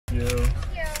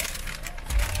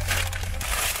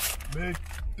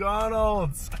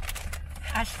McDonald's!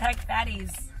 Hashtag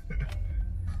fatties.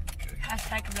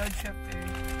 Hashtag road trip food.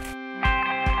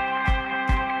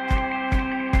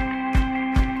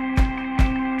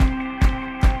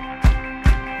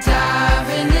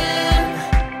 Diving in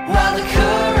while the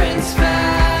current's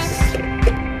fast.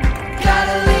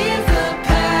 Gotta leave the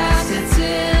past, it's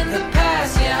in the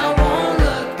past. Yeah, I won't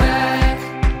look back.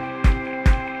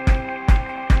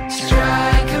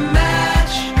 Strike a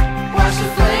match, watch the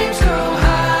flames grow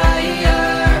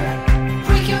higher.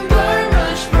 We can burn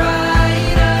much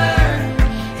brighter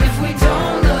if we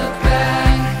don't look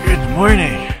back. Good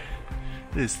morning!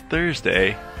 It is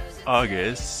Thursday,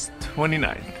 August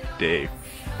 29th, day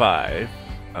 5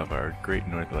 of our Great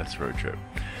Northwest road trip.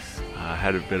 I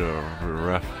had a bit of a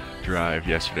rough drive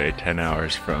yesterday, 10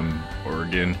 hours from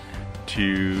Oregon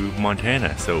to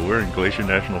Montana. So we're in Glacier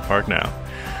National Park now.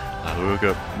 We woke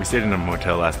up, we stayed in a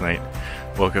motel last night,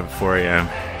 woke up at 4 a.m.,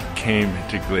 came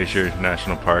to Glacier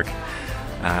National Park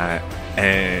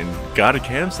and got a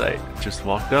campsite. Just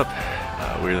walked up.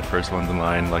 We were the first ones in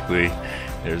line. Luckily,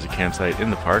 there's a campsite in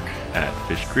the park at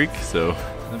Fish Creek, so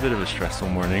a bit of a stressful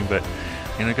morning, but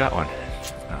got one.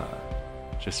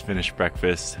 Just finished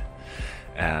breakfast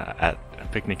at a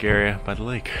picnic area by the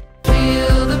lake.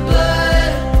 Feel the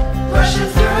blood rushing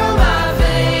through my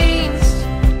veins.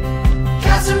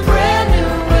 Got some brand new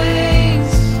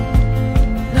wings.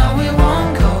 No, we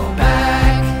won't go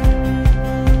back.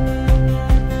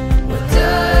 What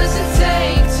does it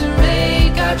take to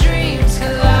make our dreams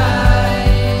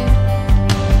collide?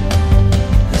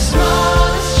 The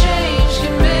smallest change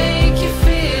can make you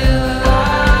feel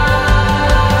alive.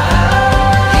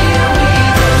 Here we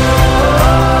go.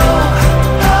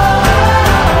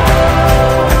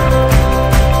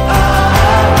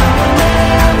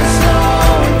 Never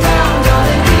slowing down,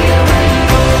 darling. Here we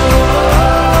go.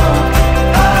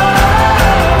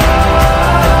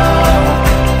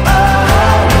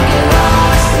 We'll get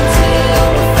lost until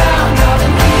we're found,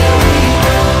 darling. Here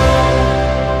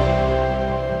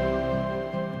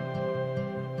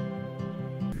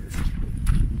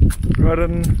we We're out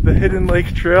on the Hidden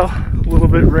Lake Trail, a little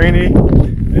bit rainy,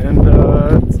 and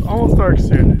it's almost dark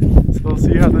soon. So we'll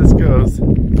see how this goes.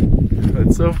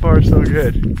 But so far, so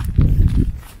good.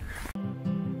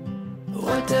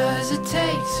 What does it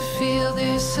take to feel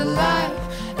this alive?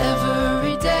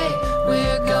 Every day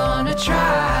we're gonna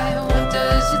try. What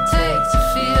does it take to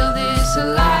feel this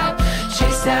alive?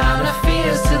 Chase down our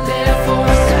fears till they're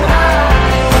forced to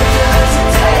hide. What does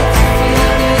it take to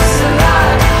feel this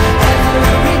alive?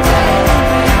 Every day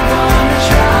we're gonna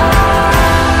try.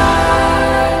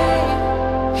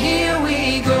 Here we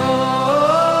go.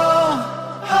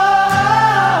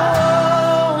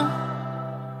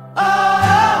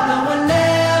 No, we're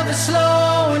never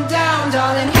slowing down,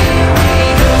 darling. Here we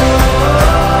go.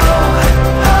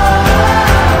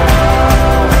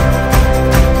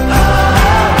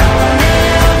 We're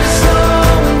never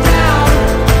slowing down.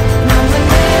 No, we're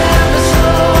never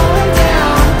slowing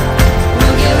down.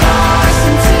 We'll get lost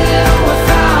until we're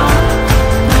found.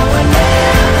 No, we're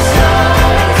never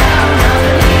slowing down,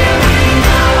 darling. Here we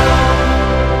go.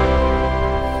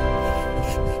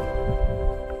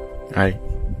 Hi.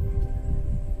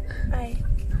 Bye.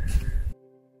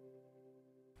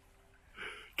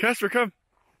 Casper, come!